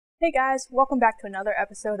Hey guys, welcome back to another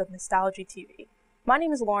episode of Nostalgia TV. My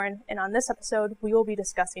name is Lauren, and on this episode, we will be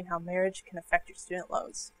discussing how marriage can affect your student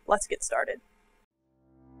loans. Let's get started.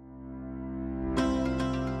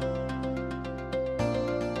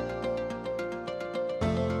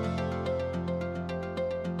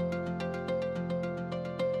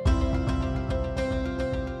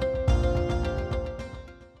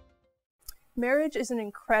 Marriage is an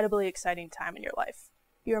incredibly exciting time in your life.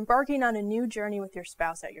 You're embarking on a new journey with your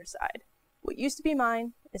spouse at your side. What used to be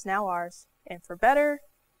mine is now ours, and for better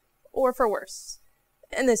or for worse.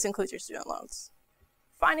 And this includes your student loans.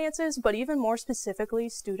 Finances, but even more specifically,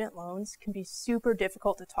 student loans, can be super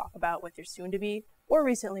difficult to talk about with your soon-to-be or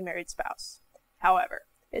recently married spouse. However,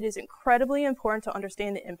 it is incredibly important to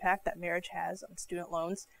understand the impact that marriage has on student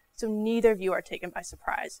loans, so neither of you are taken by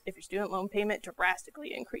surprise if your student loan payment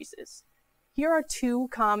drastically increases. Here are two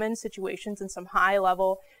common situations and some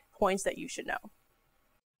high-level points that you should know.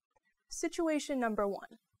 Situation number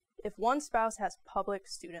one, if one spouse has public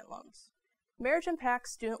student loans. Marriage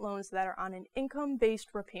impacts student loans that are on an income-based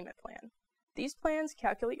repayment plan. These plans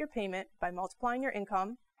calculate your payment by multiplying your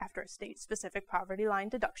income, after a state-specific poverty line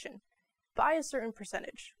deduction, by a certain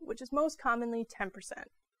percentage, which is most commonly 10%.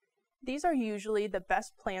 These are usually the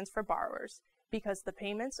best plans for borrowers because the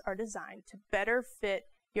payments are designed to better fit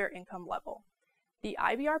your income level. The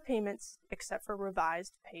IBR payments, except for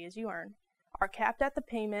revised pay-as-you-earn, are capped at the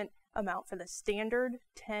payment amount for the standard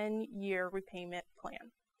 10-year repayment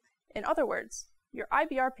plan. In other words, your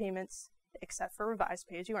IBR payments, except for revised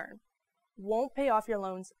pay-as-you-earn, won't pay off your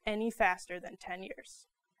loans any faster than 10 years.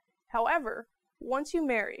 However, once you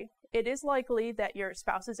marry, it is likely that your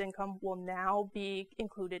spouse's income will now be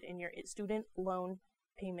included in your student loan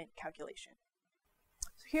payment calculation.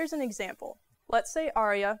 So here's an example. Let's say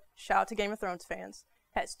Arya, shout out to Game of Thrones fans,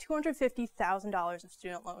 has $250,000 of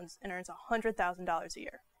student loans and earns $100,000 a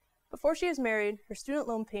year. Before she is married, her student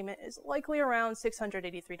loan payment is likely around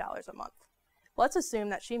 $683 a month. Let's assume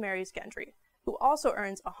that she marries Gendry, who also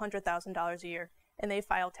earns $100,000 a year, and they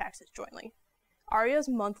file taxes jointly. Arya's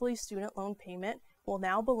monthly student loan payment will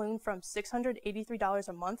now balloon from $683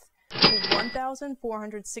 a month to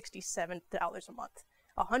 $1,467 a month,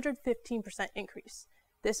 a 115% increase.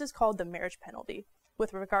 This is called the marriage penalty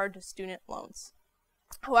with regard to student loans.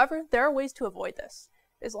 However, there are ways to avoid this.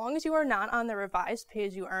 As long as you are not on the revised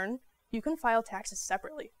pay-as-you-earn, you can file taxes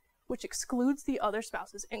separately, which excludes the other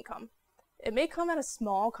spouse's income. It may come at a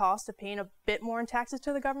small cost of paying a bit more in taxes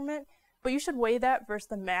to the government, but you should weigh that versus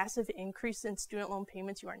the massive increase in student loan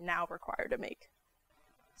payments you are now required to make.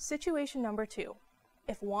 Situation number two,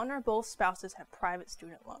 if one or both spouses have private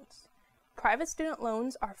student loans. Private student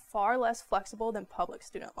loans are far less flexible than public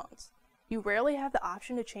student loans. You rarely have the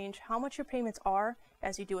option to change how much your payments are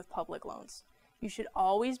as you do with public loans. You should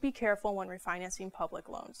always be careful when refinancing public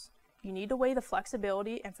loans. You need to weigh the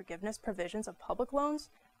flexibility and forgiveness provisions of public loans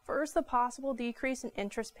versus the possible decrease in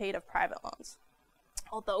interest paid of private loans.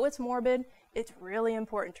 Although it's morbid, it's really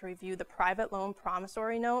important to review the private loan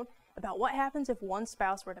promissory note about what happens if one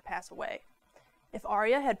spouse were to pass away. If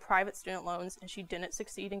Arya had private student loans and she didn't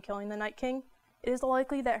succeed in killing the Night King, it is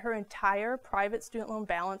likely that her entire private student loan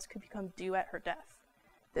balance could become due at her death.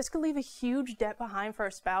 This could leave a huge debt behind for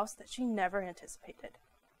her spouse that she never anticipated.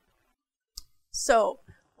 So,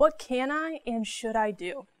 what can I and should I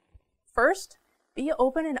do? First, be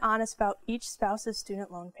open and honest about each spouse's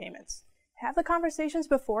student loan payments. Have the conversations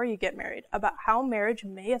before you get married about how marriage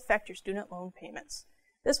may affect your student loan payments.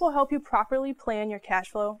 This will help you properly plan your cash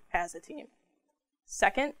flow as a team.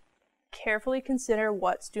 Second, carefully consider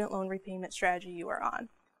what student loan repayment strategy you are on.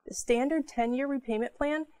 The standard 10-year repayment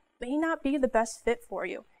plan may not be the best fit for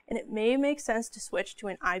you, and it may make sense to switch to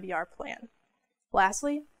an IBR plan.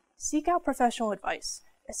 Lastly, seek out professional advice,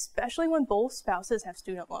 especially when both spouses have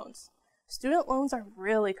student loans. Student loans are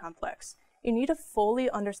really complex. You need to fully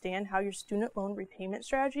understand how your student loan repayment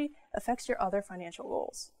strategy affects your other financial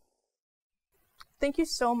goals. Thank you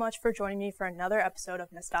so much for joining me for another episode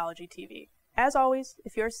of Nostalgia TV. As always,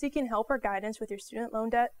 if you're seeking help or guidance with your student loan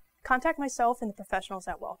debt, contact myself and the professionals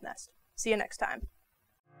at Wealthnest. See you next time.